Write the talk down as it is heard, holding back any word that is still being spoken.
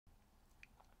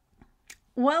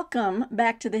Welcome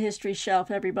back to the History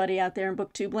Shelf, everybody out there in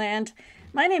BookTube land.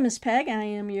 My name is Peg. I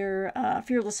am your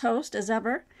fearless host, as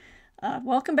ever.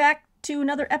 Welcome back to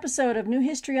another episode of New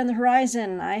History on the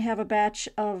Horizon. I have a batch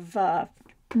of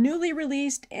newly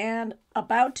released and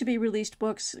about to be released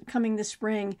books coming this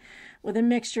spring with a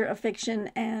mixture of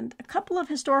fiction and a couple of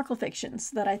historical fictions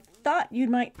that I thought you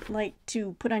might like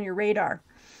to put on your radar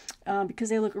because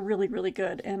they look really, really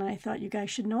good, and I thought you guys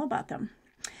should know about them.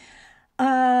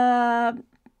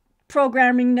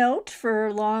 Programming note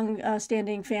for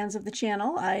long-standing fans of the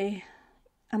channel. I'm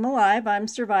alive. I'm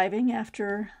surviving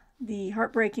after the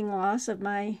heartbreaking loss of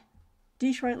my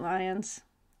Detroit Lions.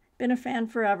 Been a fan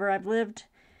forever.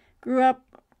 Grew up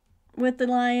with the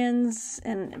Lions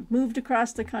and moved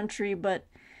across the country, but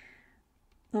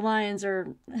the Lions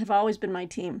have always been my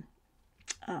team.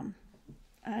 I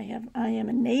am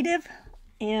a native,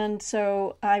 and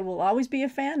so I will always be a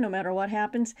fan no matter what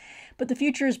happens. But the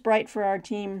future is bright for our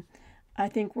team. I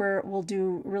think we'll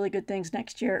do really good things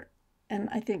next year. And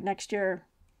I think next year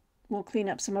we'll clean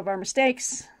up some of our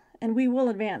mistakes and we will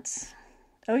advance.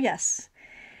 Oh, yes,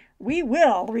 we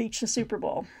will reach the Super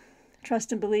Bowl.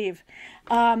 Trust and believe.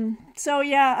 So,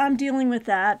 yeah, I'm dealing with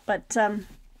that. But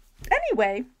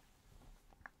anyway,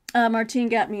 Martine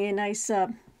got me a nice...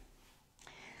 you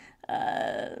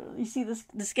see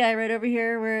this guy right over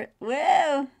here?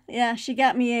 Whoa! Yeah, she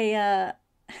got me a...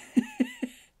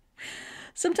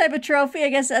 some type of trophy. I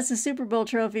guess that's a Super Bowl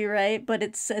trophy, right? But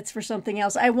it's for something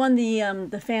else. I won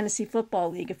the Fantasy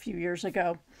Football League a few years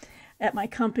ago at my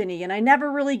company, and I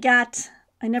never really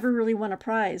won a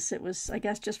prize. It was, I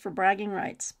guess, just for bragging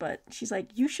rights. But she's like,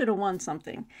 you should have won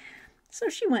something. So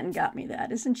she went and got me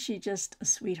that. Isn't she just a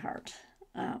sweetheart?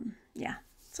 Yeah.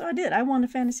 So I did. I won the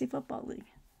Fantasy Football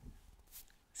League.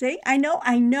 See, I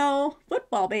know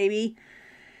football, baby.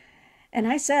 And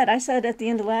I said at the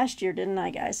end of last year, didn't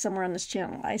I, guys, somewhere on this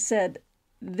channel, I said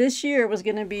this year was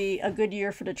going to be a good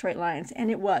year for Detroit Lions,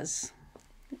 and it was.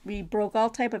 We broke all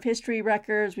type of history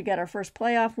records. We got our first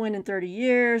playoff win in 30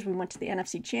 years. We went to the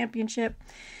NFC Championship,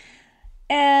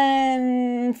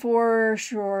 and 4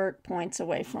 short points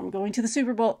away from going to the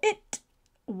Super Bowl. It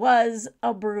was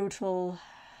a brutal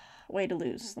way to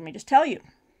lose, let me just tell you.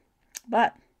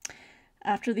 But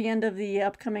after the end of the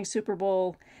upcoming Super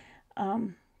Bowl,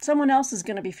 someone else is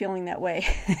going to be feeling that way.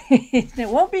 It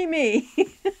won't be me.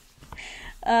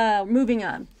 Moving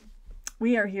on.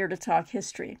 We are here to talk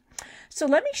history. So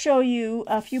let me show you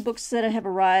a few books that have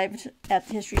arrived at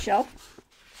the History Shelf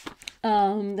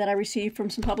that I received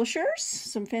from some publishers,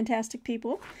 some fantastic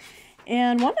people.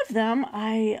 And one of them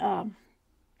I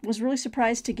was really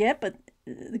surprised to get, but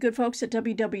the good folks at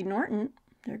W.W. Norton,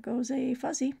 there goes a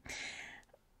fuzzy.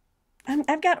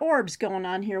 I've got orbs going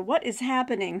on here. What is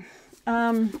happening?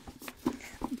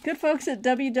 Good folks at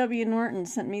W.W. Norton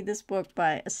sent me this book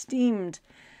by esteemed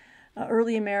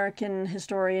early American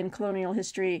historian, colonial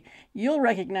history. You'll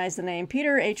recognize the name,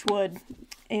 Peter H. Wood.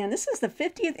 And this is the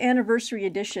 50th anniversary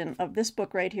edition of this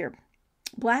book right here,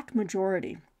 Black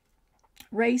Majority,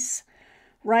 Race,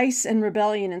 Rice, and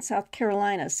Rebellion in South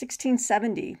Carolina,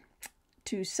 1670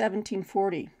 to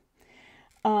 1740,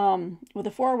 with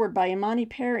a foreword by Imani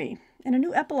Perry and a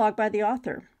new epilogue by the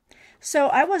author. So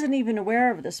I wasn't even aware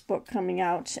of this book coming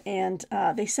out, and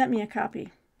they sent me a copy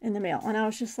in the mail, and I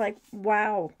was just like,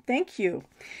 wow, thank you.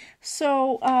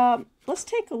 So let's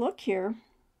take a look here.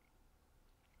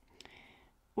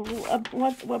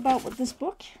 What about with this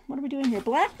book? What are we doing here?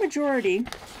 Black Majority,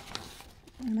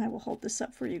 and I will hold this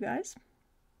up for you guys.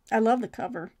 I love the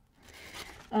cover.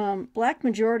 Black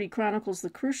Majority chronicles the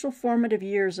crucial formative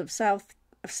years of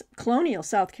colonial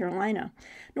South Carolina.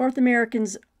 North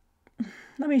Americans.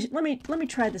 Let me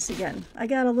try this again. I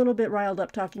got a little bit riled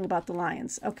up talking about the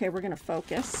Lions. Okay, we're going to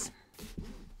focus.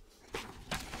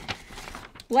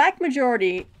 Black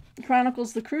Majority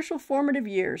chronicles the crucial formative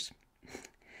years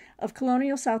of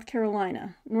colonial South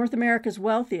Carolina, North America's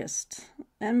wealthiest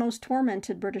and most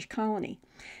tormented British colony.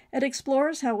 It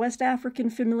explores how West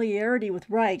African familiarity with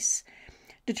rice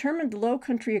determined the low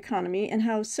country economy and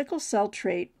how sickle cell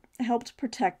trait helped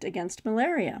protect against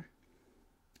malaria.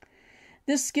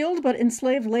 This skilled but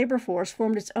enslaved labor force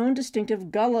formed its own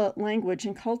distinctive Gullah language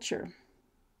and culture.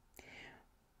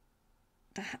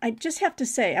 I just have to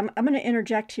say, I'm going to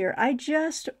interject here. I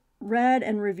just read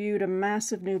and reviewed a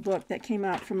massive new book that came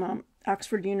out from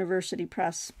Oxford University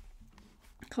Press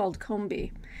called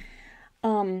Combie,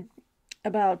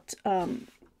 about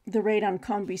the raid on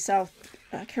Combie, South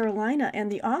Carolina, and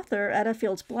the author, Etta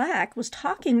Fields Black, was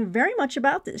talking very much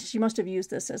about this. She must have used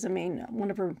this as a main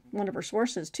one of her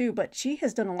sources too, but she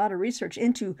has done a lot of research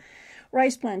into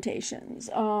rice plantations,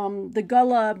 the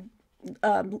Gullah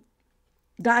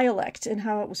dialect and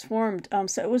how it was formed.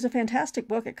 So it was a fantastic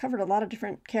book. It covered a lot of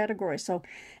different categories. So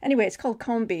anyway, it's called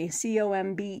Combee,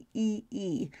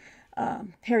 Combee.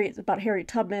 It's about Harriet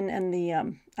Tubman and the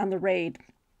on the raid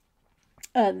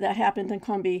that happened in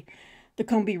the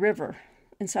Combee River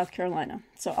in South Carolina.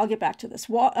 So I'll get back to this.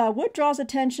 Wood draws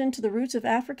attention to the roots of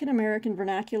African American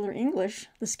vernacular English,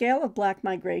 the scale of black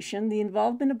migration, the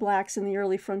involvement of blacks in the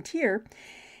early frontier,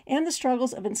 and the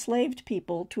struggles of enslaved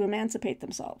people to emancipate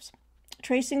themselves.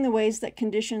 Tracing the ways that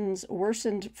conditions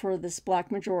worsened for this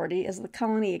black majority as the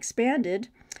colony expanded,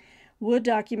 Wood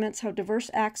documents how diverse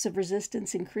acts of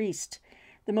resistance increased.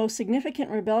 The most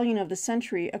significant rebellion of the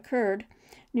century occurred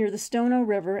near the Stono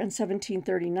River in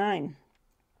 1739.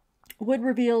 Wood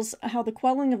reveals how the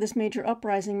quelling of this major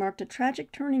uprising marked a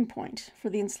tragic turning point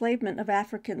for the enslavement of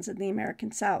Africans in the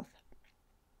American South.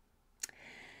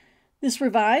 This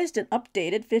revised and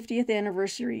updated 50th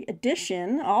anniversary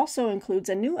edition also includes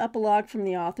a new epilogue from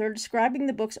the author describing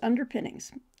the book's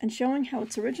underpinnings and showing how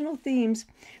its original themes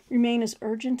remain as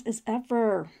urgent as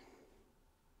ever.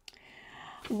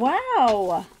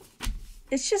 Wow!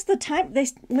 It's just the time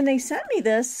when they sent me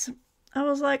this, I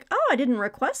was like, oh, I didn't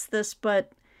request this,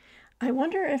 but I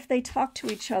wonder if they talk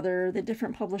to each other, the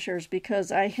different publishers,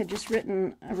 because I had just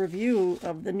written a review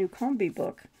of the new Combee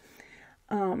book.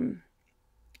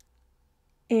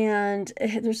 And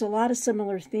there's a lot of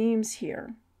similar themes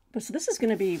here. But so this is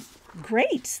going to be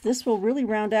great. This will really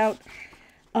round out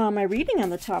my reading on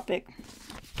the topic.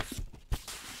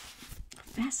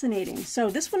 Fascinating. So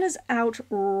this one is out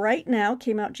right now.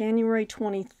 Came out January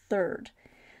 23rd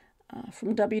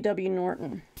from W.W.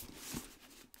 Norton.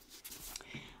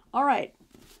 All right.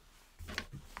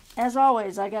 As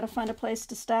always, I got to find a place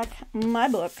to stack my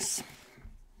books.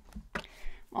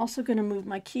 I'm also going to move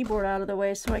my keyboard out of the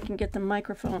way so I can get the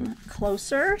microphone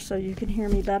closer so you can hear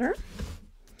me better.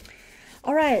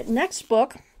 All right, next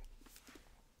book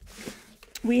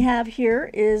we have here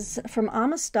is from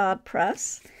Amistad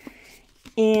Press,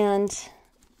 and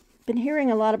been hearing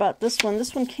a lot about this one.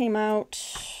 This one came out,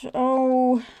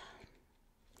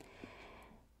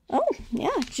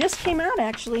 just came out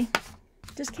actually.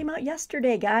 Just came out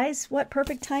yesterday, guys. What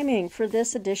perfect timing for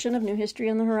this edition of New History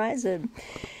on the Horizon.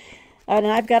 And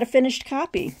I've got a finished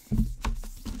copy.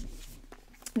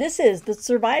 This is The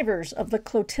Survivors of the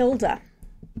Clotilda.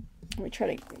 Let me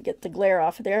try to get the glare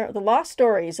off of there. The Lost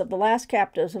Stories of the Last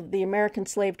Captives of the American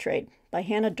Slave Trade by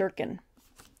Hannah Durkin.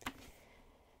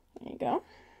 There you go.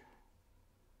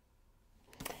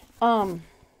 There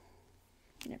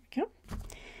we go.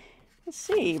 Let's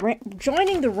see.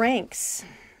 Joining the ranks.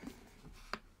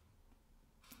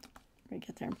 Let me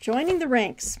get there. Joining the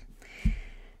ranks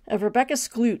of Rebecca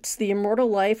Sklootz, The Immortal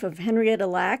Life of Henrietta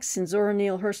Lacks, in Zora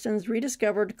Neale Hurston's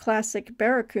rediscovered classic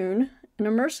Barracoon, an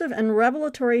immersive and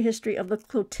revelatory history of the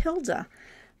Clotilda,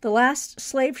 the last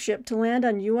slave ship to land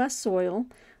on U.S. soil,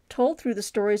 told through the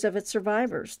stories of its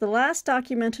survivors, the last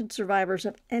documented survivors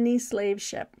of any slave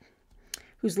ship,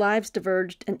 whose lives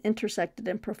diverged and intersected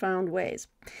in profound ways.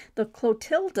 The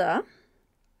Clotilda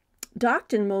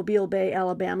docked in Mobile Bay,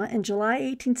 Alabama in July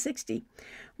 1860,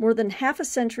 more than half a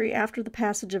century after the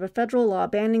passage of a federal law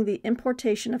banning the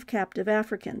importation of captive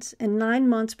Africans, and 9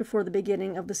 months before the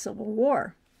beginning of the Civil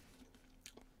War.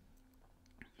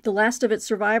 The last of its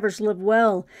survivors lived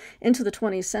well into the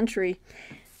 20th century.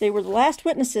 They were the last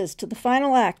witnesses to the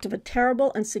final act of a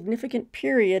terrible and significant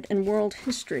period in world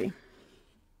history.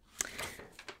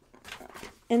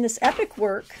 In this epic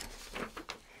work,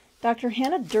 Dr.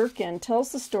 Hannah Durkin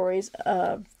tells the stories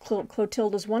of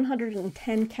Clotilda's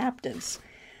 110 captives,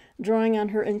 drawing on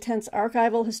her intense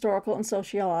archival, historical, and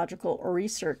sociological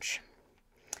research.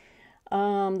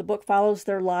 The book follows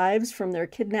their lives from their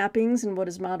kidnappings in what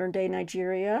is modern-day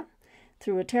Nigeria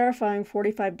through a terrifying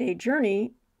 45-day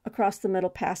journey across the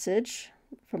Middle Passage,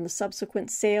 from the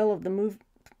subsequent sale of the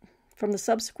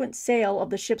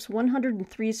ship's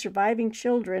 103 surviving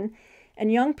children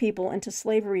and young people into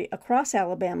slavery across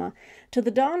Alabama, to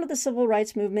the dawn of the civil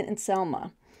rights movement in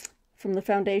Selma, from the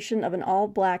foundation of an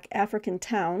all-black African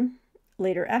town,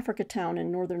 later Africatown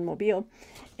in northern Mobile,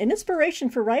 an inspiration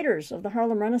for writers of the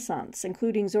Harlem Renaissance,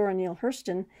 including Zora Neale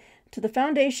Hurston, to the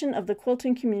foundation of the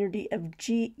quilting community of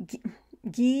Gee's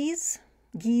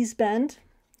Bend.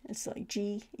 It's like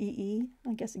G-E-E,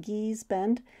 I guess, Gee's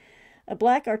Bend, a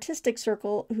black artistic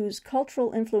circle whose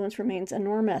cultural influence remains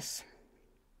enormous.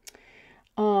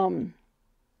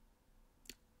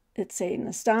 It's an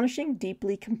astonishing,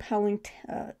 deeply compelling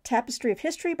tapestry of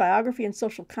history, biography, and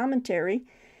social commentary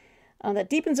that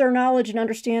deepens our knowledge and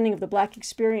understanding of the Black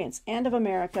experience and of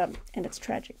America and its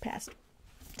tragic past.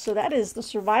 So that is The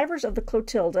Survivors of the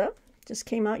Clotilda. Just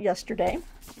came out yesterday.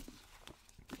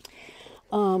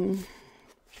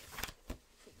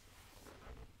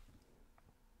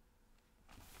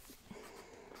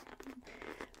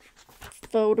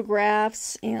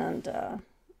 Photographs and,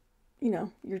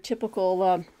 your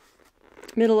typical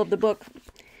middle of the book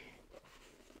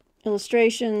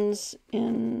illustrations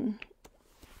and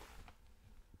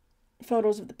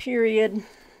photos of the period.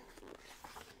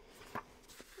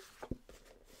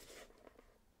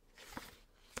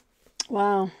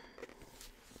 Wow.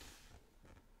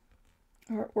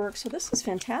 Artwork. So this is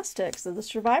fantastic. So The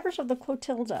Survivors of the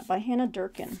Clotilda by Hannah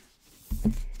Durkin.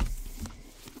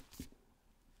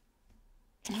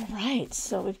 All right,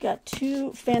 so we've got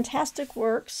two fantastic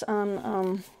works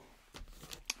on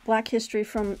Black history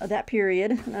from that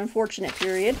period, an unfortunate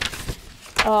period,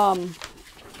 but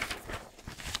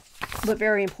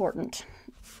very important.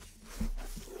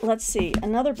 Let's see,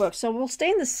 another book. So we'll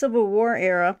stay in the Civil War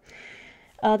era.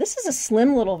 This is a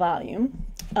slim little volume.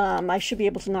 I should be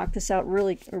able to knock this out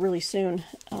really, really soon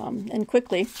and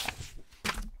quickly.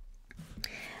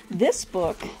 This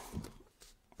book,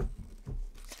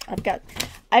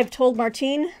 I've told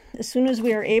Martine, as soon as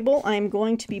we are able, I'm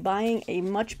going to be buying a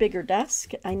much bigger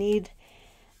desk. I need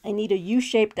a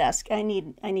U-shaped desk. I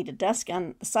need a desk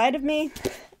on the side of me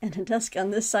and a desk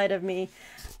on this side of me.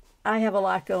 I have a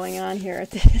lot going on here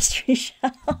at the History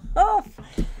Shelf.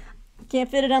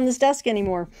 Can't fit it on this desk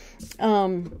anymore.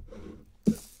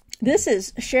 This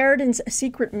is Sheridan's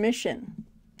Secret Mission: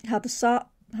 How the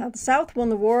South Won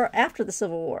the War After the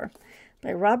Civil War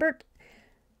by Robert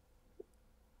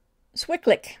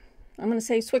Swicklick. I'm going to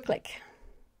say Swicklick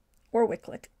or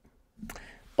Wicklick.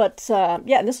 But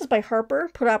yeah, this is by Harper,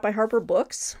 put out by Harper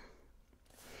Books.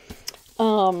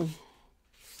 Let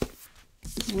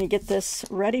me get this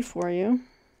ready for you.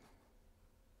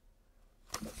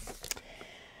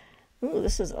 Ooh,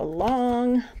 this is a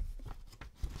long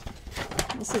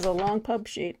pub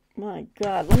sheet. My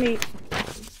God, let me...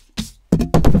 Oh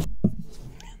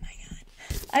my God.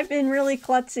 I've been really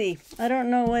klutzy. I don't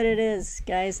know what it is,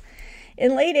 guys.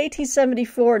 In late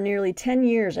 1874, nearly 10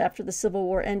 years after the Civil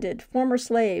War ended, former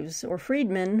slaves or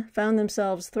freedmen found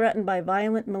themselves threatened by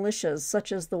violent militias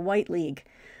such as the White League,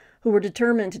 who were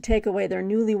determined to take away their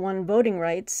newly won voting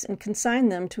rights and consign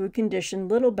them to a condition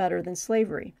little better than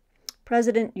slavery.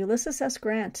 President Ulysses S.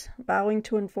 Grant, vowing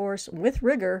to enforce with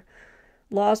rigor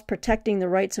laws protecting the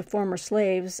rights of former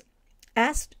slaves,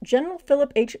 asked General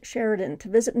Philip H. Sheridan to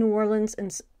visit New Orleans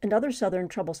and other southern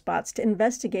trouble spots to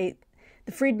investigate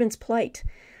the freedmen's plight,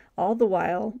 all the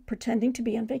while pretending to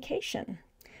be on vacation.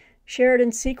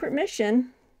 Sheridan's secret mission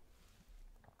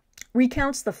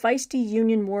recounts the feisty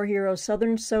Union war hero's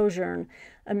southern sojourn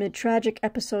amid tragic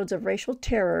episodes of racial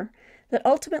terror that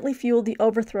ultimately fueled the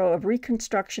overthrow of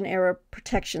Reconstruction-era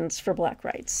protections for Black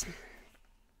rights.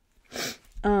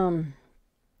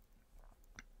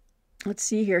 Let's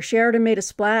see here. Sheridan made a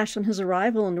splash on his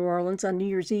arrival in New Orleans on New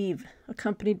Year's Eve,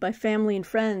 accompanied by family and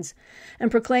friends,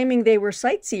 and proclaiming they were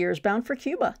sightseers bound for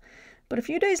Cuba. But a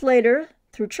few days later,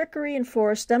 through trickery and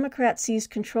force, Democrats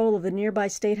seized control of the nearby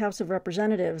State House of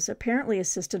Representatives, apparently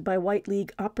assisted by White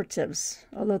League operatives,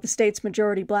 although the state's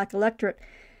majority Black electorate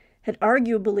had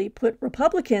arguably put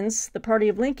Republicans, the party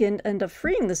of Lincoln, and of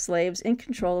freeing the slaves, in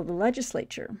control of the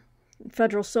legislature.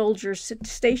 Federal soldiers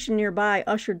stationed nearby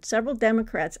ushered several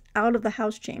Democrats out of the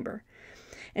House chamber,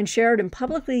 and Sheridan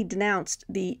publicly denounced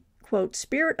the, quote,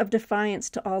 spirit of defiance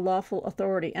to all lawful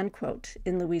authority, end quote,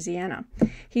 in Louisiana.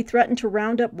 He threatened to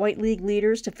round up White League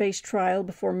leaders to face trial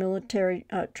before military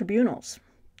tribunals.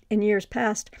 In years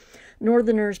past,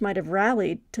 Northerners might have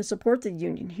rallied to support the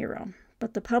Union hero,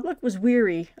 but the public was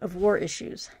weary of war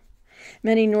issues.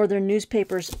 Many Northern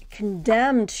newspapers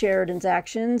condemned Sheridan's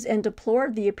actions and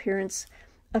deplored the appearance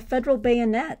of federal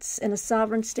bayonets in a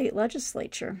sovereign state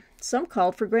legislature. Some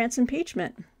called for Grant's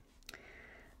impeachment.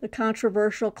 The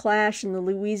controversial clash in the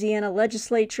Louisiana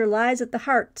legislature lies at the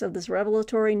heart of this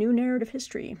revelatory new narrative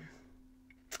history.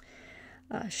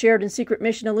 Sheridan's secret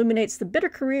mission illuminates the bitter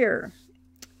career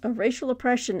of racial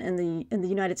oppression in the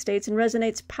United States and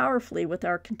resonates powerfully with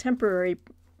our contemporary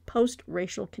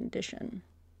post-racial condition.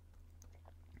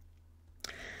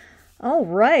 All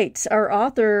right, our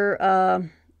author,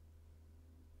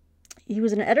 he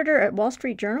was an editor at Wall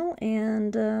Street Journal,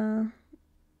 and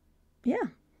yeah,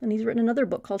 and he's written another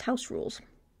book called House Rules.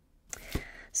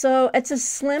 So it's a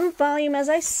slim volume, as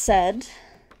I said.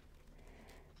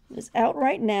 It's out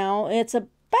right now. It's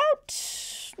about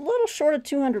a little short of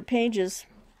 200 pages,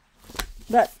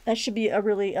 but that should be a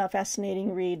really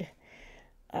fascinating read.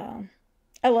 I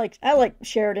like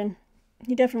Sheridan.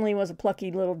 He definitely was a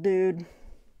plucky little dude.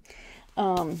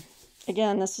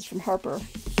 Again, this is from Harper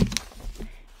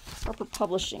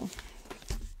Publishing.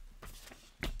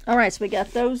 All right, so we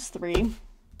got those three.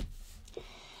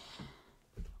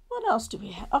 What else do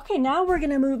we have? Okay, now we're going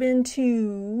to move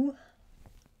into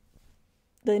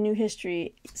the new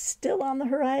history, still on the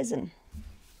horizon.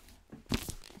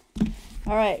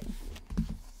 All right.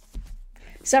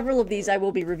 Several of these I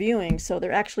will be reviewing, so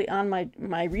they're actually on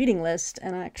my reading list,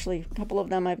 and actually a couple of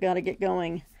them I've got to get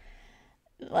going,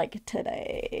 like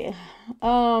today.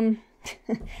 I'm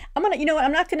gonna, you know what?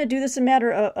 I'm not gonna do this a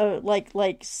matter of like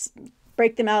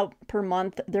break them out per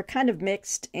month. They're kind of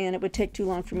mixed, and it would take too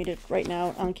long for me to right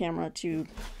now on camera to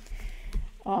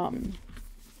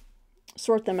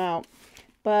sort them out.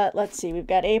 But let's see. We've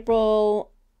got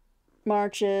April,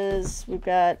 Marches. We've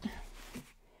got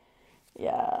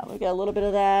we got a little bit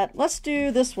of that. Let's do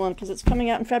this one because it's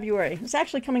coming out in February. It's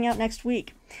actually coming out next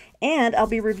week, and I'll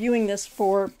be reviewing this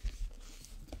for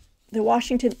the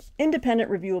Washington Independent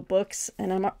Review of Books,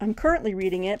 and I'm currently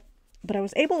reading it, but I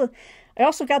was able to. I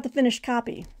also got the finished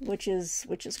copy, which is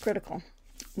critical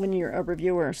when you're a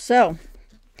reviewer. So,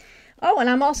 oh, and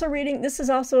I'm also reading. This is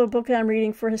also a book that I'm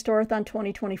reading for Historathon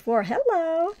 2024.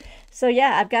 Hello. So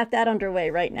yeah, I've got that underway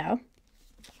right now.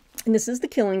 And this is The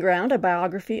Killing Ground, a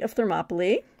biography of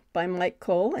Thermopylae by Mike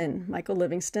Cole and Michael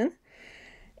Livingston.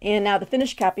 And now the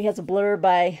finished copy has a blurb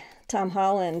by Tom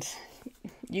Holland.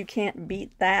 You can't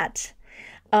beat that.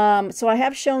 So I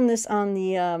have shown this on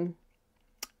the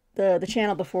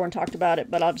channel before and talked about it,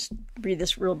 but I'll just read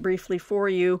this real briefly for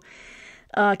you.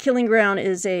 Killing Ground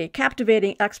is a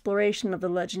captivating exploration of the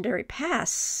legendary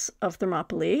pass of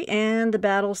Thermopylae and the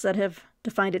battles that have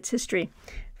defined its history.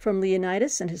 From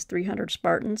Leonidas and his 300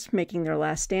 Spartans making their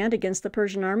last stand against the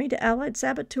Persian army to Allied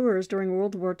saboteurs during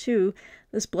World War II,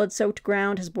 this blood-soaked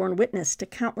ground has borne witness to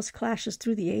countless clashes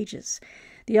through the ages.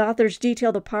 The authors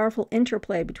detail the powerful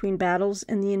interplay between battles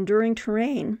and the enduring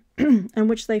terrain on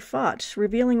which they fought,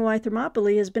 revealing why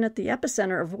Thermopylae has been at the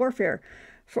epicenter of warfare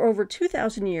for over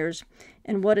 2,000 years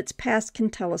and what its past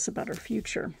can tell us about our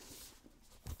future.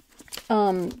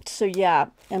 So yeah,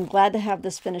 I'm glad to have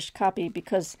this finished copy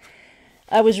because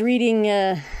I was reading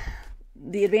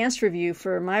the advanced review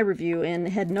for my review and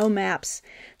had no maps.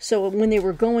 So when they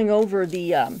were going over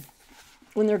the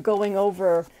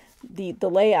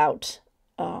layout,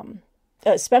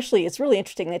 especially, it's really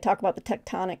interesting. They talk about the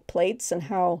tectonic plates and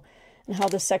how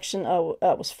this section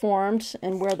was formed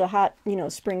and where the hot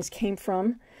springs came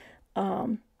from.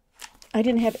 I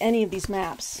didn't have any of these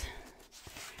maps.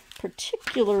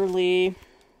 Particularly,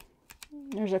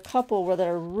 there's a couple where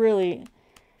they're really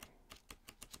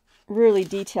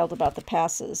detailed about the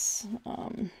passes.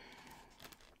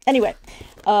 Anyway,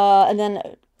 and then,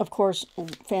 of course,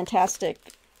 fantastic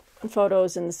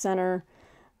photos in the center,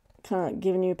 kind of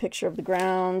giving you a picture of the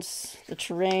grounds, the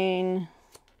terrain,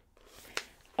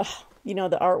 the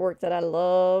artwork that I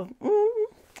love.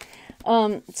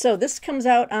 So this comes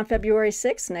out on February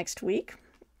 6th, next week.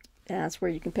 And that's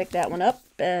where you can pick that one up.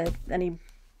 Any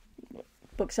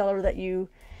bookseller that you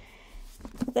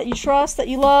trust, that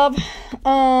you love.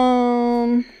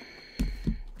 I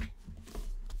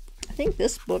think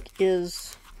this book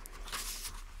is...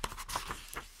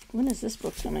 When is this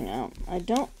book coming out? I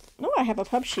don't know. I have a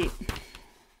pub sheet.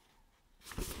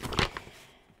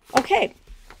 Okay.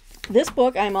 This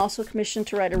book I'm also commissioned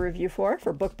to write a review for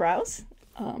Book Browse.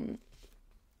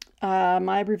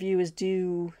 My review is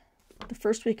due the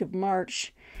first week of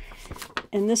March.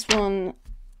 And this one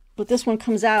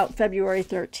comes out February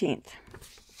 13th.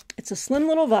 It's a slim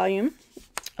little volume.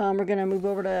 We're going to move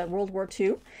over to World War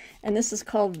II. And this is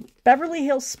called Beverly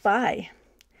Hills Spy,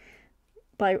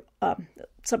 by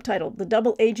subtitled The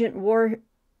Double Agent War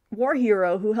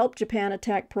Hero Who Helped Japan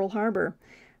Attack Pearl Harbor,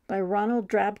 by Ronald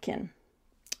Drabkin.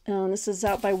 This is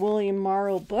out by William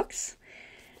Morrow Books.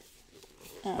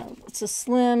 It's a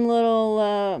slim little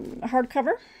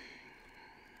hardcover.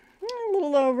 A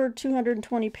little over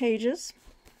 220 pages.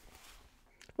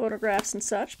 Photographs and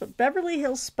such, but Beverly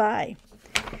Hills Spy.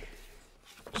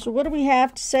 So what do we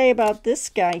have to say about this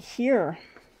guy here?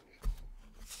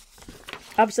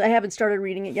 Obviously, I haven't started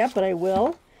reading it yet, but I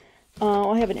will.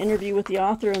 I have an interview with the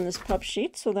author in this pub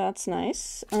sheet, so that's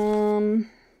nice. Here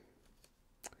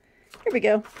we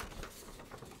go.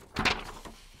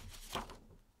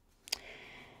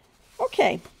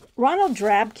 Okay, Ronald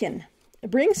Drabkin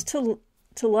brings to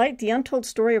light the untold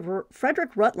story of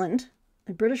Frederick Rutland,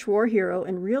 a British war hero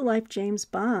and real-life James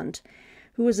Bond,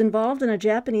 who was involved in a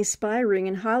Japanese spy ring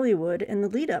in Hollywood in the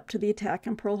lead-up to the attack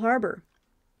on Pearl Harbor.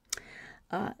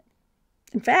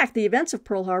 In fact, the events of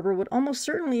Pearl Harbor would almost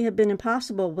certainly have been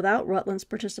impossible without Rutland's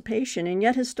participation, and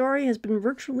yet his story has been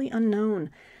virtually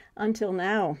unknown until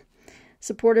now.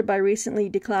 supported by recently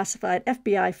declassified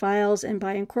FBI files and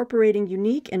by incorporating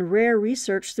unique and rare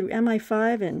research through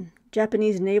MI5 and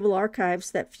Japanese naval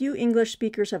archives that few English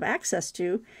speakers have access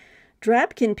to,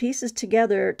 Drabkin pieces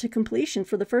together to completion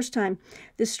for the first time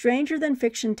this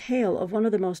stranger-than-fiction tale of one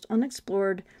of the most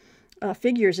unexplored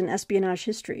figures in espionage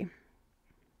history.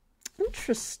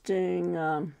 Interesting.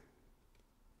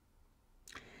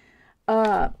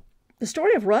 The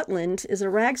story of Rutland is a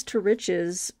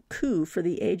rags-to-riches coup for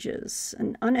the ages.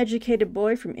 An uneducated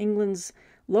boy from England's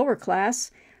lower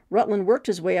class, Rutland worked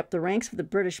his way up the ranks of the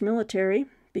British military,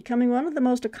 becoming one of the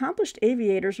most accomplished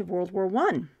aviators of World War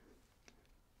I.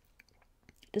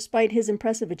 Despite his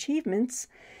impressive achievements,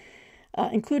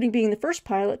 including being the first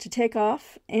pilot to take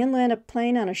off and land a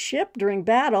plane on a ship during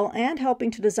battle and helping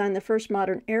to design the first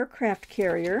modern aircraft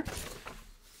carrier,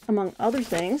 among other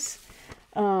things,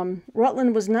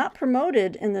 Rutland was not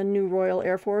promoted in the new Royal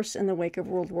Air Force in the wake of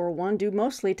World War I, due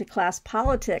mostly to class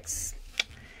politics.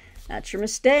 That's your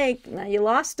mistake. Now you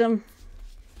lost him.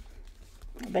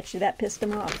 I bet you that pissed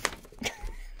him off.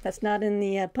 That's not in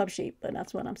the pub sheet, but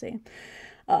that's what I'm saying.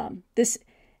 This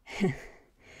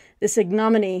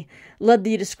ignominy led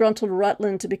the disgruntled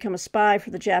Rutland to become a spy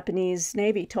for the Japanese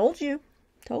Navy. Told you.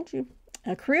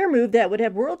 A career move that would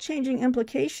have world-changing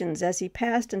implications as he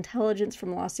passed intelligence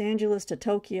from Los Angeles to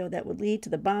Tokyo that would lead to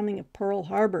the bombing of Pearl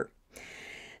Harbor. It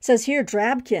says here,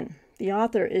 Drabkin, the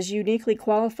author, is uniquely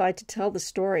qualified to tell the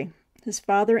story. His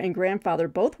father and grandfather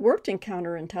both worked in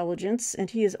counterintelligence, and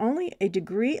he is only a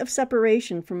degree of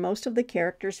separation from most of the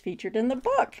characters featured in the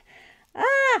book.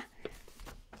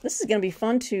 This is going to be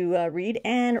fun to read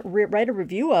and write a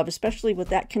review of, especially with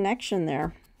that connection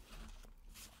there.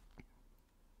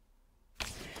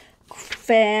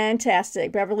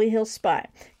 Fantastic. Beverly Hills Spy.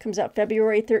 Comes out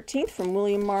February 13th from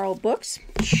William Morrow Books.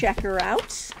 Check her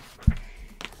out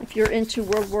if you're into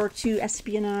World War II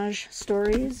espionage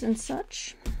stories and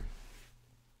such.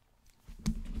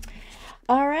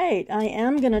 All right. I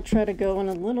am going to try to go in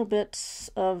a little bit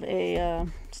of a...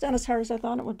 it's not as hard as I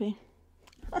thought it would be.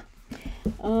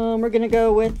 We're going to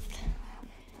go with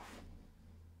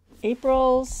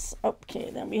April's. Okay,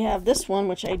 then we have this one,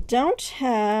 which I don't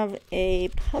have a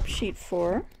pub sheet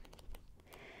for.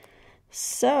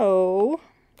 So,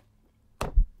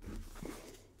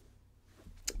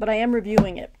 but I am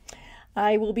reviewing it.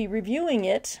 I will be reviewing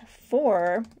it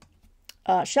for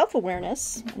shelf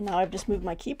awareness. Now I've just moved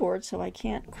my keyboard, so I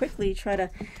can't quickly try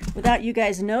to, without you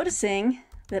guys noticing,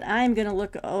 that I'm going to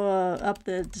look up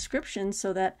the description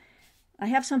so that I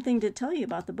have something to tell you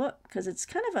about the book, because it's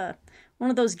kind of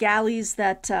one of those galleys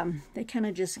that they kind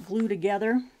of just glue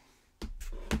together.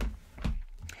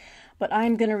 But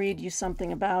I'm going to read you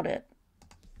something about it.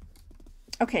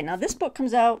 Okay, now this book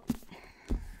comes out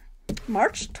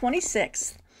March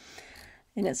 26th,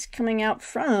 and it's coming out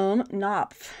from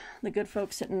Knopf, the good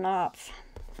folks at Knopf.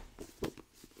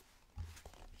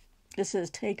 This is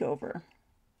Takeover.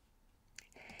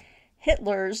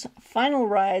 Hitler's Final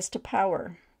Rise to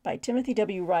Power by Timothy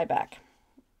W. Ryback.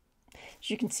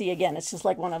 As you can see, again, it's just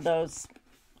like one of those.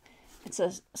 It's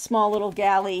a small little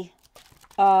galley,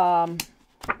 a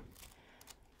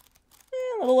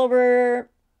little over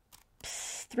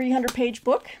 300-page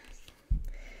book.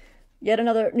 Yet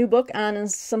another new book on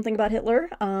something about Hitler.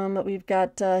 But we've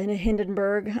got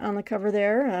Hindenburg on the cover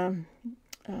there,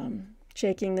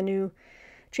 shaking the new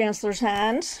chancellor's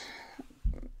hand.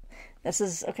 This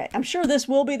is, okay, I'm sure this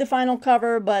will be the final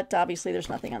cover, but obviously there's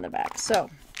nothing on the back.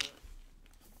 So,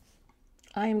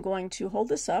 I am going to hold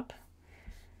this up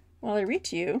while I read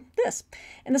to you this.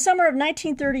 In the summer of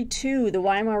 1932, the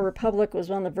Weimar Republic was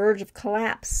on the verge of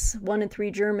collapse. 1 in 3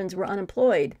 Germans were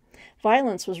unemployed.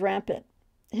 Violence was rampant.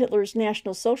 Hitler's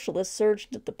National Socialists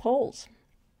surged at the polls.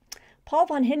 Paul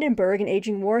von Hindenburg, an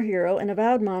aging war hero and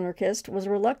avowed monarchist, was a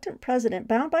reluctant president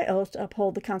bound by oath to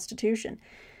uphold the Constitution.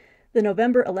 The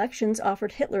November elections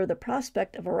offered Hitler the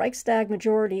prospect of a Reichstag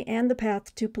majority and the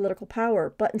path to political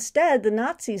power, but instead the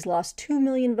Nazis lost 2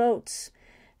 million votes.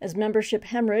 As membership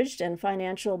hemorrhaged and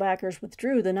financial backers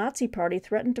withdrew, the Nazi Party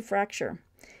threatened to fracture.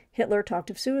 Hitler talked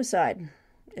of suicide.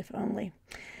 If only.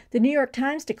 The New York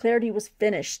Times declared he was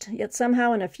finished, yet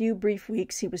somehow in a few brief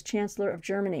weeks he was Chancellor of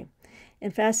Germany. In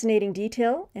fascinating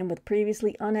detail, and with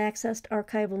previously unaccessed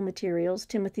archival materials,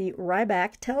 Timothy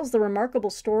Ryback tells the remarkable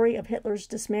story of Hitler's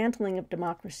dismantling of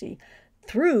democracy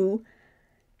through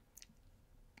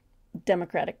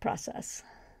democratic process.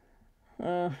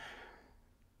 I'm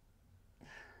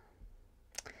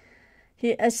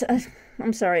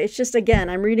sorry, it's just, again,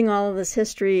 I'm reading all of this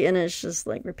history and it's just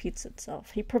like repeats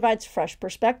itself. He provides fresh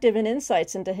perspective and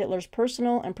insights into Hitler's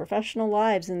personal and professional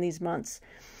lives in these months.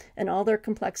 and all their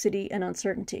complexity and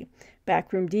uncertainty.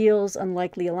 Backroom deals,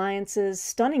 unlikely alliances,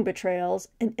 stunning betrayals,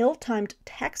 an ill-timed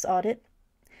tax audit,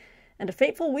 and a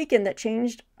fateful weekend that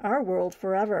changed our world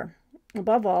forever.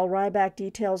 Above all, Rybak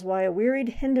details why a wearied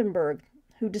Hindenburg,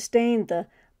 who disdained the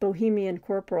Bohemian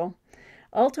corporal,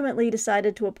 ultimately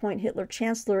decided to appoint Hitler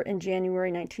chancellor in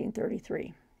January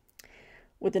 1933.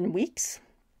 Within weeks,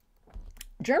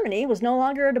 Germany was no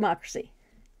longer a democracy.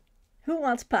 Who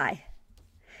wants pie?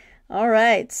 All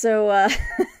right, so,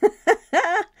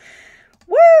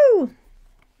 woo!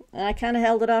 I kind of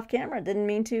held it off camera. Didn't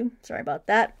mean to. Sorry about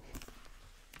that.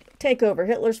 Takeover,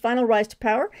 Hitler's Final Rise to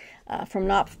Power, from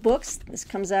Knopf Books. This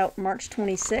comes out March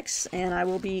 26th, and I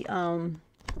will be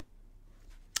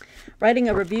writing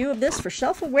a review of this for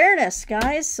Shelf Awareness,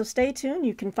 guys, so stay tuned.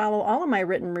 You can follow all of my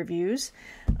written reviews.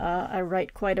 I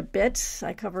write quite a bit.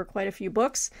 I cover quite a few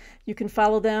books. You can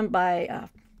follow them by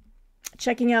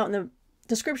checking out in the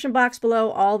description box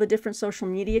below all the different social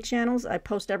media channels. I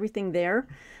post everything there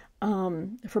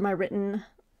for my written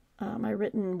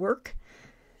work.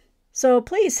 So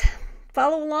please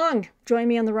follow along. Join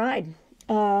me on the ride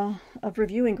of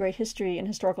reviewing great history and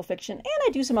historical fiction. And I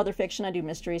do some other fiction. I do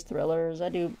mysteries, thrillers.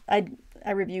 I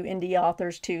review indie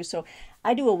authors too. So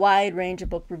I do a wide range of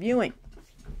book reviewing.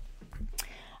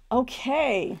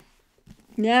 Okay.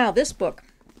 Now this book.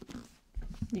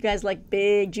 You guys like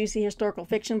big, juicy historical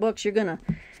fiction books? You're gonna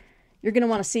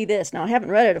want to see this. Now I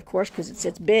haven't read it, of course, because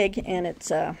it's big and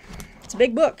it's a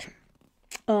big book.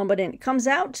 But it comes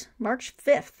out March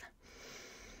 5th.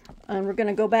 And we're going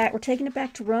to go back. We're taking it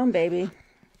back to Rome, baby.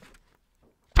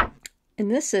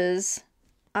 And this is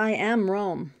I Am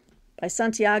Rome by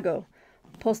Santiago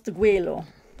Posteguillo.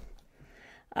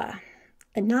 A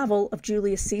novel of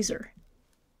Julius Caesar.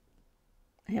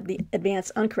 I have the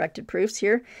advanced uncorrected proofs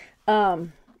here.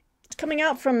 It's coming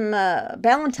out from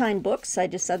Ballantine Books. I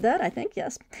just said that, I think,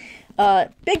 yes.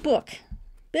 Big book.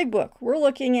 Big book. We're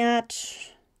looking at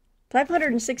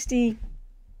 560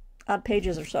 odd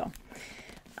pages or so.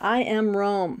 I Am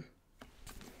Rome.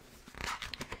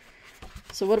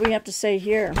 So what do we have to say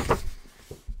here?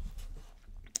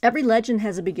 Every legend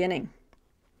has a beginning.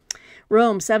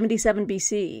 Rome, 77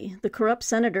 BC. The corrupt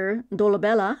senator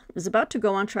Dolabella is about to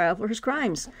go on trial for his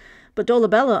crimes. But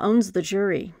Dolabella owns the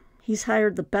jury. He's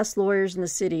hired the best lawyers in the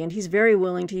city, and he's very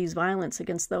willing to use violence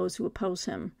against those who oppose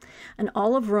him. In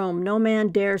all of Rome, no man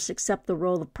dares accept the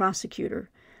role of prosecutor.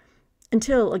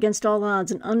 Until, against all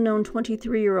odds, an unknown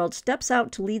 23-year-old steps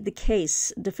out to lead the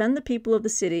case, defend the people of the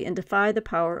city, and defy the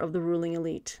power of the ruling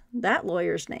elite. That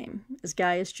lawyer's name is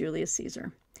Gaius Julius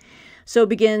Caesar. So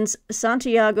begins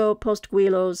Santiago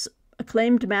Posteguillo's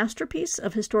acclaimed masterpiece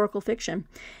of historical fiction.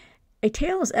 A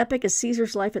tale as epic as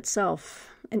Caesar's life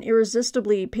itself, an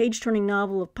irresistibly page-turning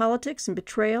novel of politics and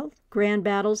betrayal, grand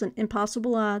battles and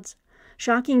impossible odds,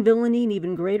 shocking villainy and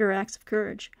even greater acts of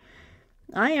courage.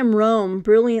 I Am Rome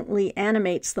brilliantly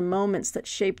animates the moments that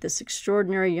shape this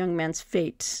extraordinary young man's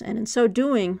fate, and in so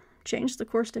doing, changed the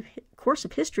course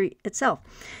of history itself.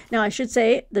 Now, I should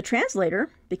say the translator,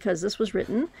 because this was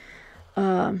written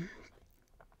in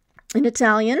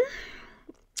Italian,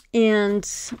 and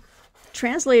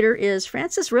translator is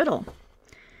Francis Riddle.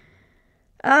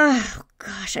 Oh,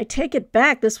 gosh, I take it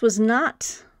back. This was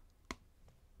not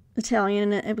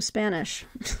Italian, it was Spanish.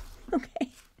 Okay.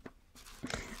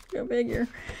 Go figure.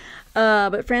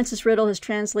 But Francis Riddle has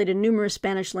translated numerous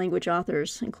Spanish-language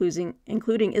authors,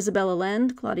 including Isabel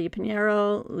Allende, Claudia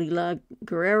Pinheiro, Lila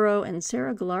Guerrero, and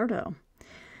Sarah Gallardo.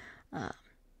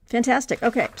 Fantastic.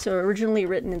 Okay, so originally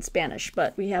written in Spanish,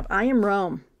 but we have I Am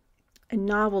Rome, a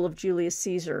novel of Julius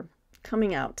Caesar,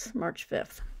 coming out March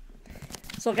 5th.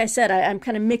 So like I said, I'm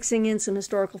kind of mixing in some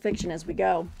historical fiction as we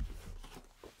go.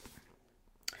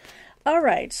 All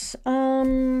right,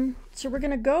 so we're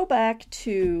going to go back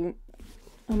to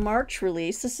a March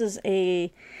release. This is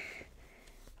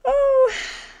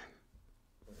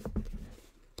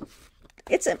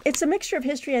it's a mixture of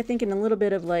history, I think, and a little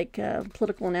bit of like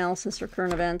political analysis or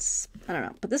current events. I don't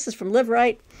know, but this is from Live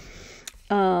Right,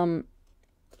 and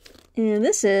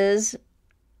this is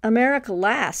America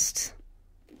Last.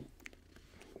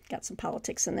 Got some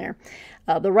politics in there.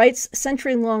 The Right's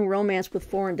century-long romance with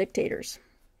foreign dictators,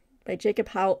 by Jacob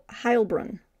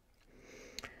Heilbrunn.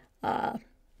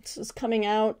 This is coming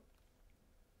out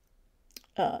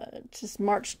just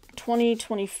March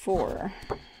 2024.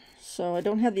 So I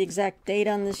don't have the exact date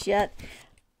on this yet.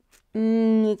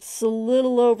 It's a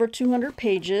little over 200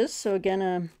 pages. So again,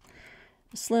 a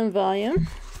slim volume.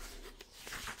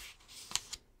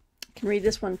 I can read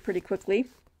this one pretty quickly.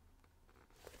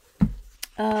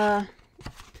 Okay,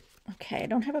 I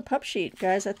don't have a pub sheet,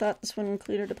 guys. I thought this one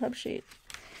included a pub sheet.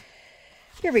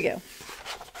 Here we go.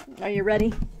 Are you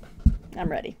ready? I'm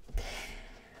ready.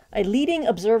 A leading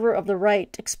observer of the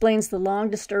right explains the long,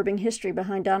 disturbing history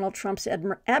behind Donald Trump's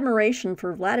admiration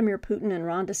for Vladimir Putin and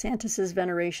Ron DeSantis'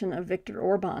 veneration of Viktor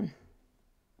Orban.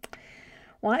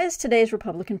 Why is today's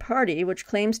Republican Party, which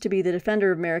claims to be the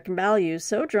defender of American values,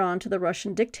 so drawn to the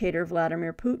Russian dictator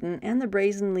Vladimir Putin and the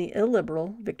brazenly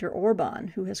illiberal Viktor Orban,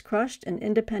 who has crushed an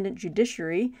independent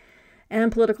judiciary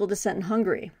and political dissent in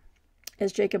Hungary?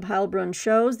 As Jacob Heilbrunn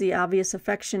shows, the obvious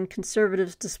affection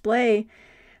conservatives display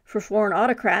for foreign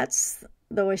autocrats,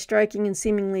 though a striking and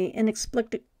seemingly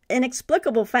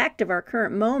inexplicable fact of our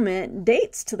current moment,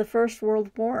 dates to the First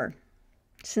World War.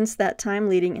 Since that time,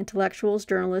 leading intellectuals,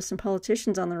 journalists, and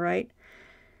politicians on the right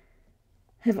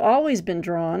have always been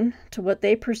drawn to what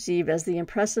they perceive as the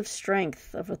impressive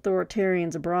strength of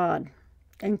authoritarians abroad,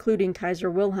 including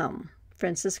Kaiser Wilhelm,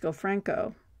 Francisco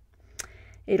Franco,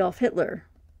 Adolf Hitler,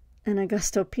 and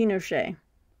Augusto Pinochet,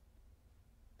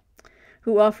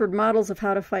 who offered models of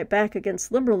how to fight back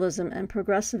against liberalism and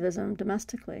progressivism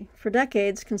domestically. For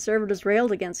decades, conservatives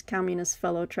railed against communist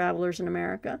fellow travelers in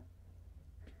America,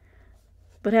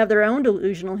 but have their own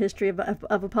delusional history of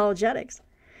apologetics.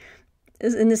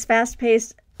 In this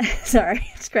fast-paced, sorry,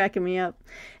 it's cracking me up.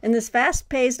 In this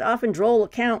fast-paced, often droll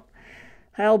account,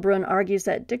 Heilbrunn argues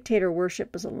that dictator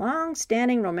worship is a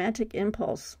long-standing romantic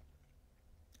impulse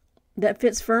that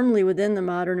fits firmly within the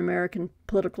modern American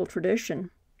political tradition.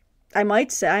 I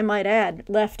might add,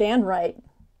 left and right.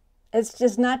 It's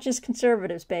just not just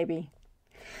conservatives, baby.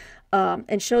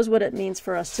 And shows what it means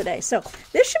for us today. So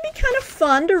this should be kind of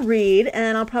fun to read,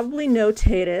 and I'll probably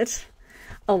notate it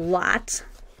a lot.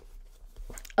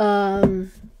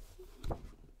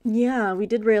 Yeah, we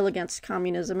did rail against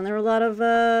communism, and there were a lot of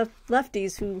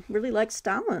lefties who really liked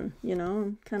Stalin, you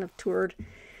know, kind of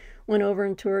went over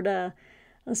and toured the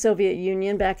Soviet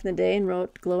Union back in the day and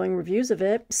wrote glowing reviews of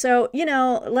it. So, you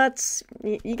know,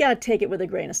 you got to take it with a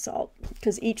grain of salt,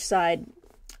 because each side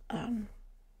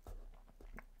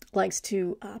likes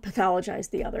to pathologize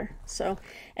the other. So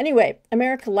anyway,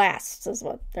 America Lasts is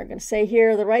what they're going to say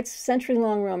here. The Right's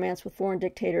century-long romance with foreign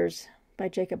dictators by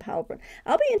Jacob Heilbrunn.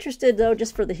 I'll be interested, though,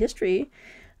 just for the history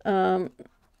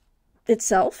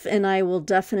itself, and I will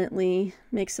definitely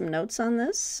make some notes on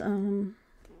this.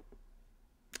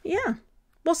 Yeah,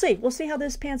 we'll see. We'll see how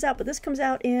this pans out. But this comes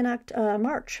out in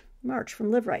March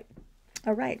from Live Right.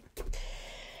 All right.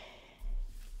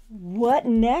 What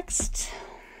next?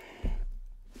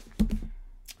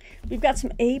 We've got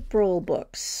some April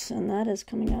books, and that is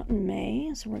coming out in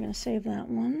May, so we're going to save that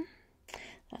one.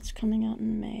 That's coming out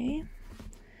in May.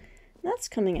 That's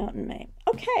coming out in May.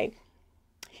 Okay,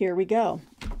 here we go.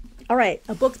 All right,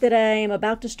 a book that I am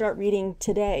about to start reading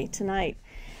tonight.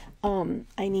 I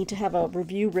need to have a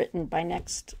review written by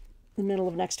the middle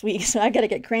of next week, so I got to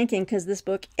get cranking, because this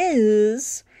book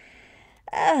is...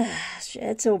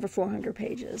 it's over 400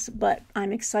 pages, but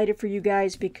I'm excited for you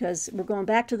guys because we're going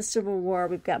back to the Civil War.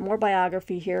 We've got more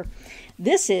biography here.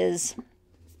 This is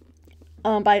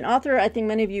by an author I think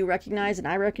many of you recognize, and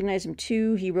I recognize him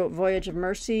too. He wrote Voyage of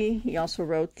Mercy. He also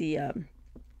wrote the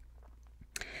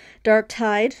Dark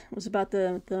Tide. It was about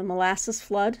the molasses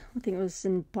flood. I think it was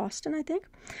in Boston, I think.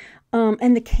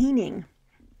 And The Caning.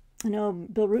 I know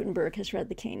Bill Rutenberg has read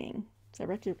The Caning, so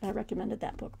I recommended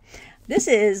that book. This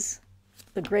is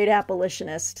the great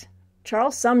abolitionist,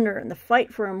 Charles Sumner, and the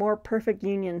fight for a more perfect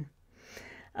union.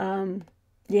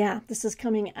 Yeah, this is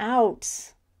coming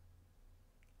out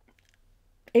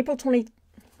April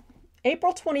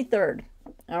 23rd.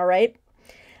 All right.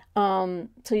 So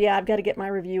yeah, I've got to get my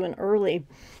review in early,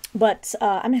 but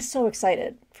I'm so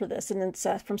excited for this. And it's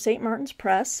from St. Martin's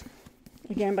Press,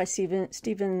 again by Stephen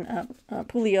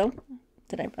Puleo.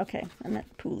 Okay, I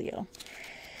meant Puleo.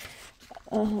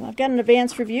 I've got an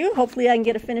advanced review. Hopefully I can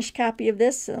get a finished copy of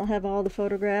this. I'll have all the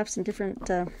photographs and different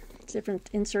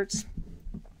inserts.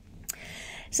 It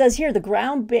says here, the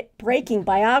groundbreaking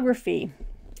biography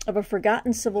of a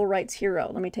forgotten civil rights hero.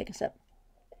 Let me take a sip.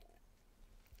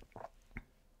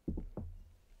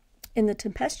 In the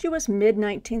tempestuous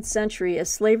mid-19th century, as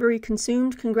slavery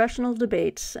consumed congressional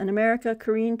debates and America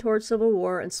careened toward civil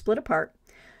war and split apart,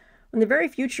 when the very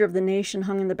future of the nation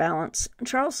hung in the balance,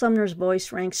 Charles Sumner's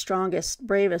voice ranked strongest,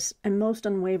 bravest, and most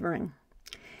unwavering.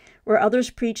 Where others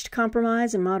preached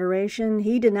compromise and moderation,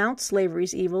 he denounced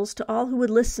slavery's evils to all who would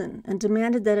listen and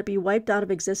demanded that it be wiped out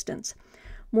of existence.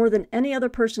 More than any other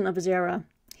person of his era,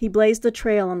 he blazed the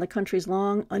trail on the country's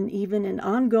long, uneven, and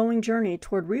ongoing journey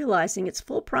toward realizing its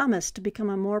full promise to become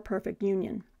a more perfect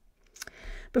union.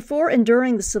 Before and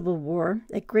during the Civil War,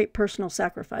 at great personal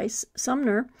sacrifice,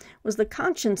 Sumner was the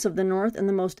conscience of the North and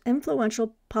the most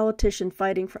influential politician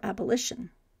fighting for abolition.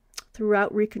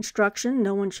 Throughout Reconstruction,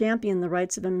 no one championed the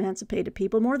rights of emancipated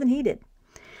people more than he did.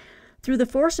 Through the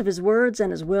force of his words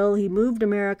and his will, he moved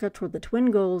America toward the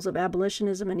twin goals of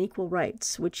abolitionism and equal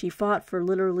rights, which he fought for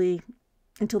literally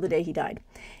until the day he died.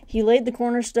 He laid the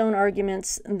cornerstone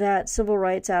arguments that civil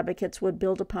rights advocates would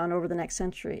build upon over the next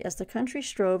century as the country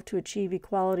strove to achieve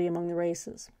equality among the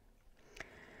races.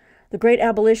 The Great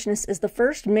Abolitionist is the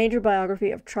first major biography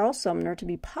of Charles Sumner to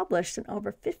be published in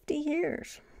over 50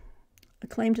 years.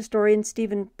 Acclaimed historian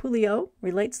Stephen Puleo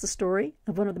relates the story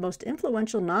of one of the most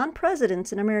influential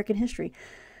non-presidents in American history,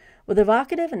 with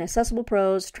evocative and accessible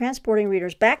prose, transporting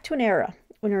readers back to an era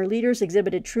when our leaders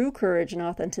exhibited true courage and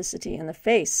authenticity in the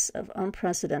face of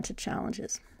unprecedented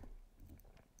challenges.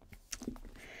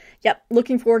 Yep,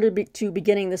 looking forward to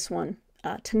beginning this one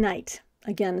tonight.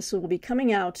 Again, this will be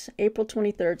coming out April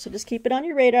 23rd, so just keep it on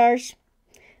your radars.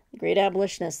 The Great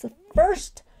Abolitionist, the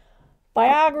first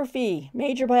biography,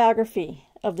 major biography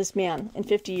of this man in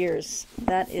 50 years.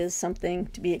 That is something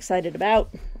to be excited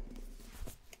about.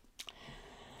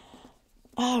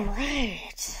 All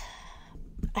right.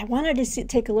 I wanted to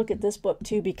take a look at this book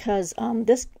too because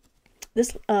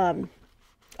this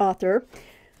author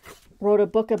wrote a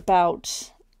book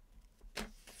about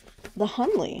the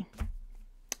Hunley,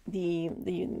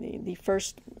 the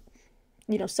first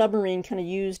submarine kind of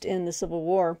used in the Civil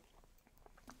War.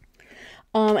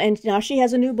 And now she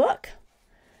has a new book.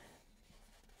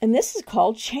 And this is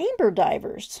called Chamber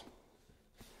Divers.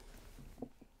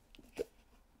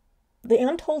 The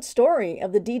untold story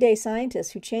of the D-Day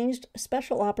scientists who changed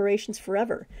special operations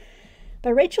forever, by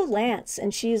Rachel Lance,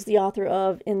 and she is the author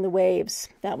of In the Waves.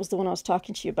 That was the one I was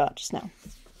talking to you about just now.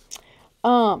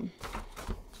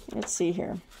 Let's see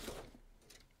here.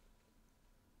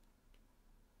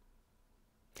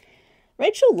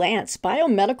 Rachel Lance,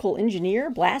 biomedical engineer,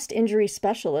 blast injury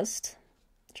specialist,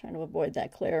 trying to avoid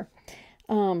that, Claire,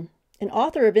 an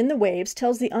author of In the Waves,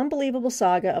 tells the unbelievable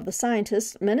saga of the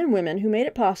scientists, men and women, who made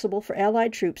it possible for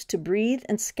Allied troops to breathe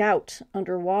and scout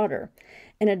underwater,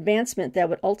 an advancement that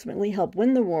would ultimately help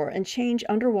win the war and change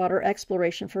underwater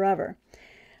exploration forever.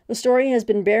 The story has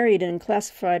been buried in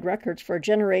classified records for a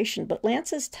generation, but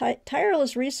Lance's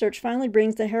tireless research finally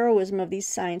brings the heroism of these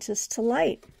scientists to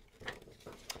light.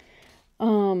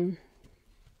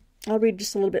 I'll read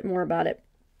just a little bit more about it.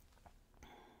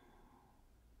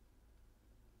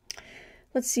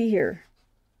 Let's see here.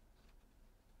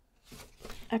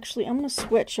 Actually, I'm going to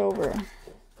switch over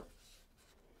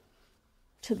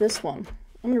to this one.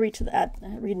 I'm going to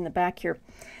read in the back here.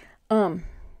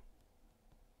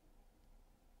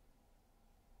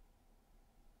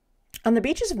 On the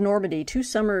beaches of Normandy, 2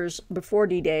 summers before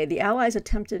D-Day, the Allies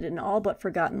attempted an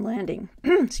all-but-forgotten landing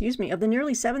of the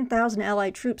nearly 7,000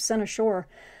 Allied troops sent ashore.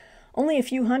 Only a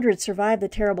few hundred survived the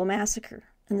terrible massacre,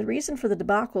 and the reason for the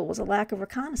debacle was a lack of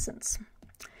reconnaissance.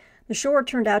 The shore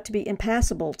turned out to be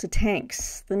impassable to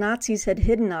tanks. The Nazis had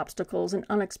hidden obstacles in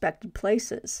unexpected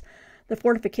places. The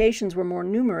fortifications were more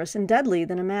numerous and deadly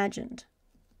than imagined.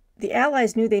 The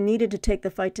Allies knew they needed to take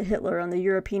the fight to Hitler on the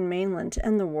European mainland to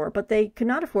end the war, but they could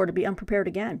not afford to be unprepared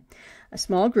again. A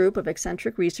small group of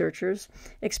eccentric researchers,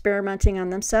 experimenting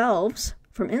on themselves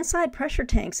from inside pressure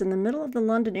tanks in the middle of the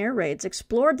London air raids,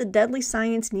 explored the deadly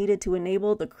science needed to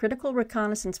enable the critical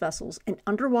reconnaissance vessels and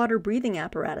underwater breathing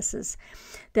apparatuses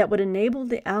that would enable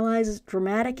the Allies'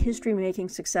 dramatic history-making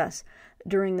success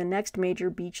during the next major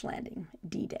beach landing,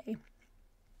 D-Day.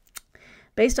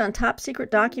 Based on top-secret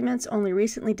documents only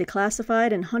recently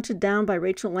declassified and hunted down by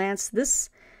Rachel Lance, this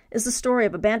is the story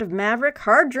of a band of maverick,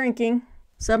 hard-drinking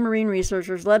submarine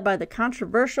researchers led by the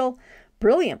controversial,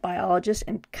 brilliant biologist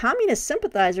and communist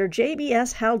sympathizer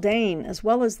J.B.S. Haldane, as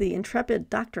well as the intrepid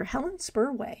Dr. Helen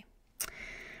Spurway.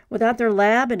 Without their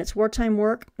lab and its wartime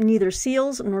work, neither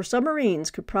SEALs nor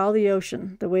submarines could prowl the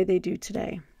ocean the way they do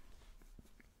today.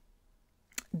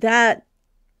 That,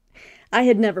 I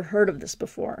had never heard of this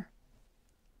before.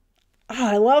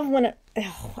 I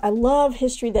love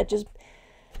history that just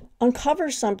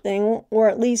uncovers something, or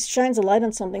at least shines a light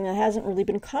on something that hasn't really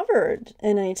been covered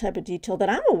in any type of detail that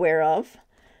I'm aware of.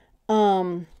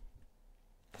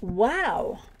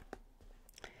 Wow.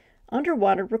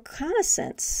 Underwater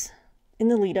reconnaissance in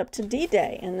the lead up to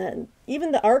D-Day. And then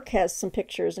even the ARC has some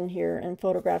pictures in here and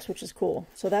photographs, which is cool.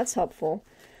 So that's helpful.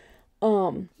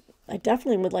 I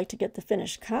definitely would like to get the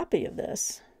finished copy of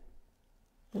this.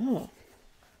 Oh.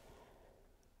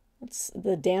 What's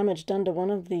the damage done to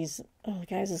one of these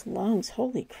guys' lungs?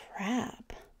 Holy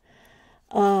crap.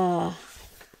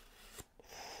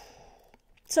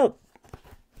 So,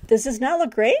 does this not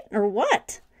look great, or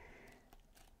what?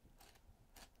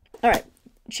 All right,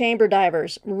 Chamber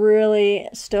Divers. Really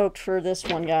stoked for this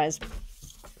one, guys.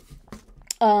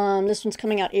 This one's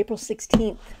coming out April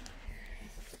 16th.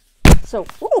 So,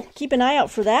 keep an eye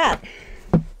out for that.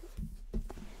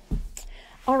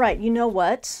 All right, you know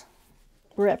what?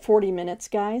 We're at 40 minutes,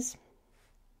 guys.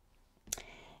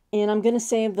 And I'm going to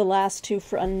save the last two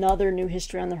for another New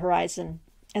History on the Horizon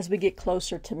as we get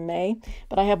closer to May.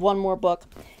 But I have one more book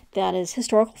that is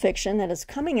historical fiction that is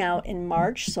coming out in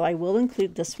March, so I will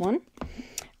include this one.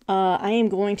 I am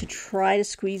going to try to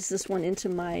squeeze this one into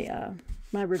my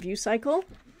my review cycle.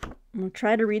 I'm going to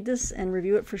try to read this and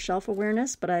review it for shelf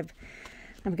awareness, but I've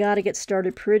got to get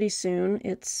started pretty soon.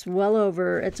 It's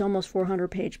almost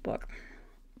 400-page book.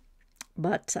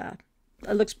 But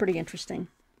it looks pretty interesting,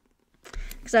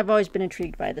 because I've always been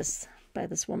intrigued by this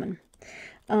woman.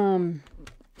 And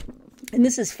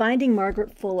this is Finding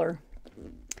Margaret Fuller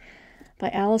by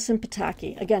Allison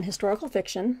Pataki. Again, historical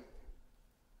fiction.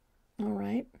 All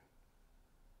right.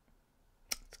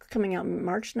 It's coming out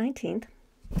March 19th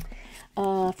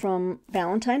from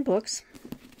Valentine Books.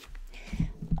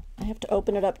 I have to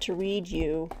open it up to read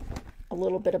you a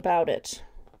little bit about it.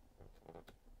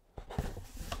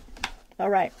 All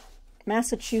right.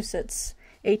 Massachusetts,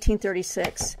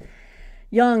 1836.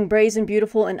 Young, brazen,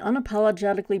 beautiful, and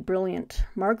unapologetically brilliant,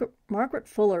 Margaret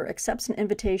Fuller accepts an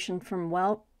invitation from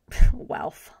Ralph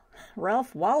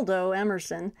Waldo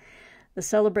Emerson, the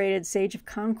celebrated sage of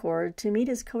Concord, to meet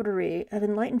his coterie of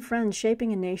enlightened friends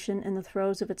shaping a nation in the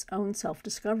throes of its own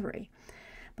self-discovery.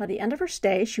 By the end of her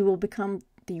stay, she will become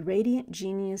the radiant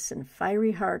genius and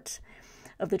fiery heart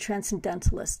of the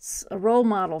Transcendentalists, a role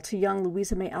model to young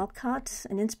Louisa May Alcott,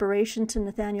 an inspiration to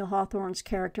Nathaniel Hawthorne's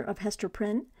character of Hester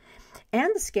Prynne,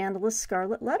 and the scandalous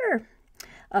Scarlet Letter,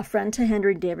 a friend to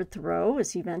Henry David Thoreau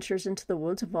as he ventures into the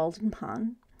woods of Walden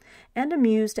Pond, and a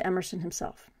muse to Emerson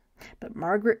himself. But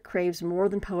Margaret craves more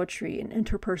than poetry and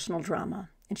interpersonal drama,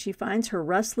 and she finds her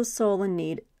restless soul in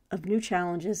need of new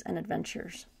challenges and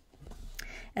adventures.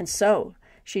 And so,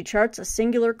 she charts a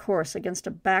singular course against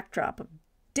a backdrop of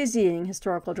dizzying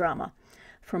historical drama.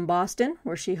 From Boston,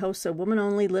 where she hosts a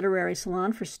woman-only literary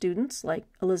salon for students like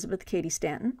Elizabeth Cady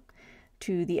Stanton,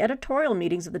 to the editorial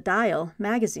meetings of the Dial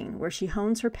magazine, where she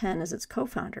hones her pen as its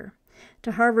co-founder,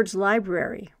 to Harvard's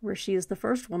library, where she is the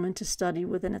first woman to study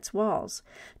within its walls,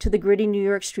 to the gritty New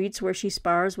York streets where she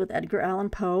spars with Edgar Allan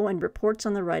Poe and reports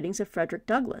on the writings of Frederick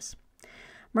Douglass.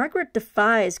 Margaret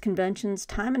defies conventions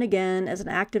time and again as an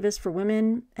activist for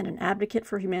women and an advocate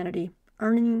for humanity,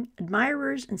 earning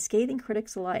admirers and scathing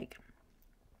critics alike.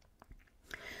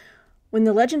 When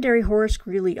the legendary Horace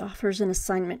Greeley offers an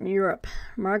assignment in Europe,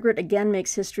 Margaret again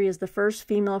makes history as the first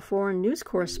female foreign news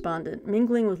correspondent,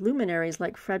 mingling with luminaries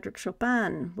like Frédéric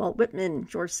Chopin, Walt Whitman,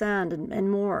 George Sand,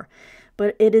 and more.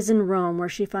 But it is in Rome where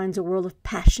she finds a world of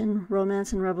passion,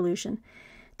 romance, and revolution,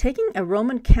 taking a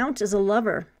Roman count as a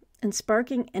lover and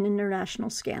sparking an international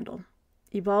scandal.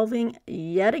 Evolving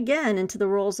yet again into the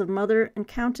roles of mother and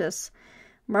countess,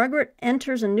 Margaret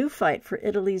enters a new fight for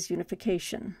Italy's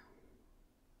unification.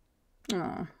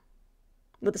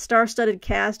 With a star-studded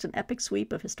cast and epic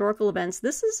sweep of historical events,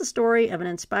 this is the story of an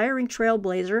inspiring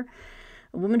trailblazer,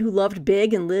 a woman who loved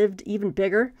big and lived even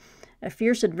bigger, a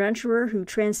fierce adventurer who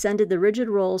transcended the rigid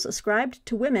roles ascribed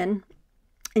to women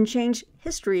and changed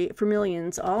history for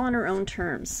millions, all on her own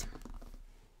terms.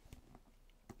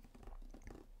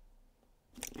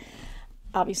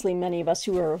 Obviously, many of us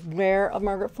who are aware of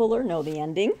Margaret Fuller know the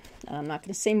ending. I'm not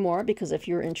going to say more, because if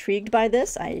you're intrigued by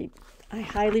this, I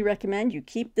highly recommend you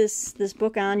keep this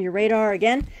book on your radar.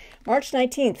 Again, March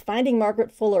 19th, Finding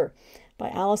Margaret Fuller by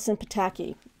Allison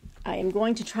Pataki. I am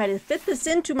going to try to fit this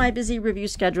into my busy review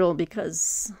schedule,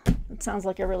 because it sounds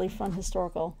like a really fun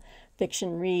historical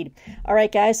fiction read. All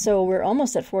right, guys, so we're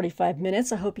almost at 45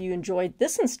 minutes. I hope you enjoyed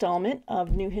this installment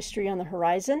of New History on the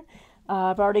Horizon.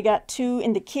 I've already got 2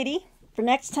 in the kitty for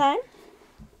next time.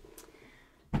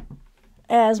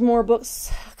 As more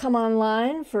books come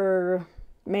online for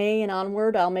May and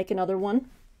onward, I'll make another one.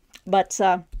 But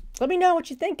let me know what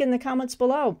you think in the comments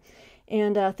below.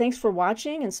 And thanks for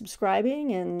watching and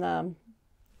subscribing and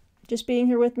just being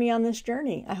here with me on this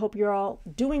journey. I hope you're all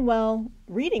doing well,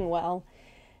 reading well,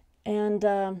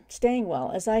 and staying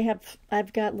well, as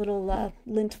I've got little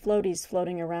lint floaties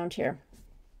floating around here.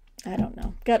 I don't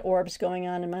know. Got orbs going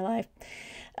on in my life.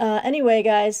 Anyway,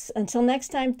 guys, until next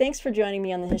time, thanks for joining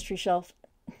me on the History Shelf.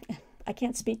 I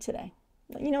can't speak today.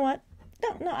 You know what?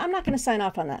 No, I'm not going to sign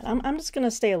off on that. I'm just going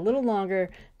to stay a little longer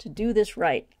to do this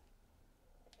right.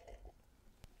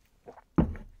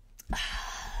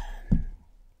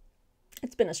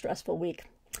 It's been a stressful week.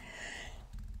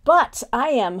 But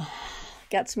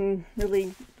got some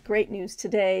really great news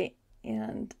today,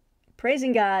 and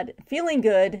praising God, feeling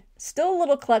good, still a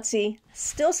little klutzy,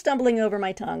 still stumbling over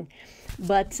my tongue,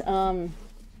 but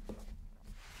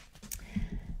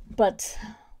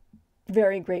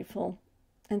very grateful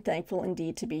and thankful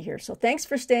indeed to be here. So thanks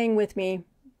for staying with me.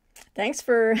 Thanks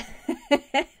for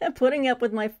putting up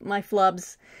with my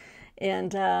flubs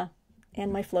and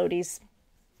my floaties.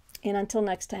 And until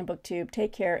next time, BookTube,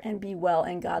 take care and be well,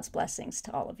 and God's blessings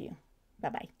to all of you.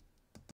 Bye-bye.